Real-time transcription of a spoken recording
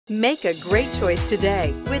Make a great choice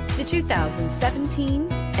today with the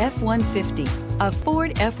 2017 F-150. A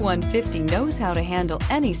Ford F-150 knows how to handle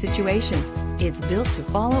any situation. It's built to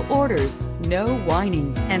follow orders, no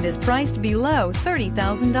whining, and is priced below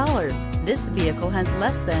 $30,000. This vehicle has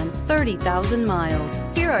less than 30,000 miles.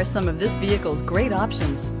 Here are some of this vehicle's great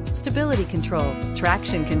options: stability control,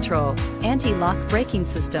 traction control, anti-lock braking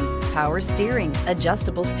system, power steering,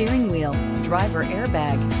 adjustable steering wheel, driver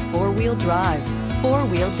airbag, four-wheel drive,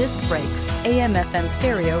 four-wheel disc brakes, AM/FM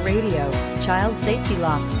stereo radio, child safety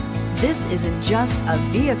locks. This isn't just a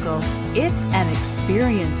vehicle, it's an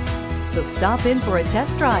experience. So stop in for a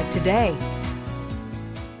test drive today.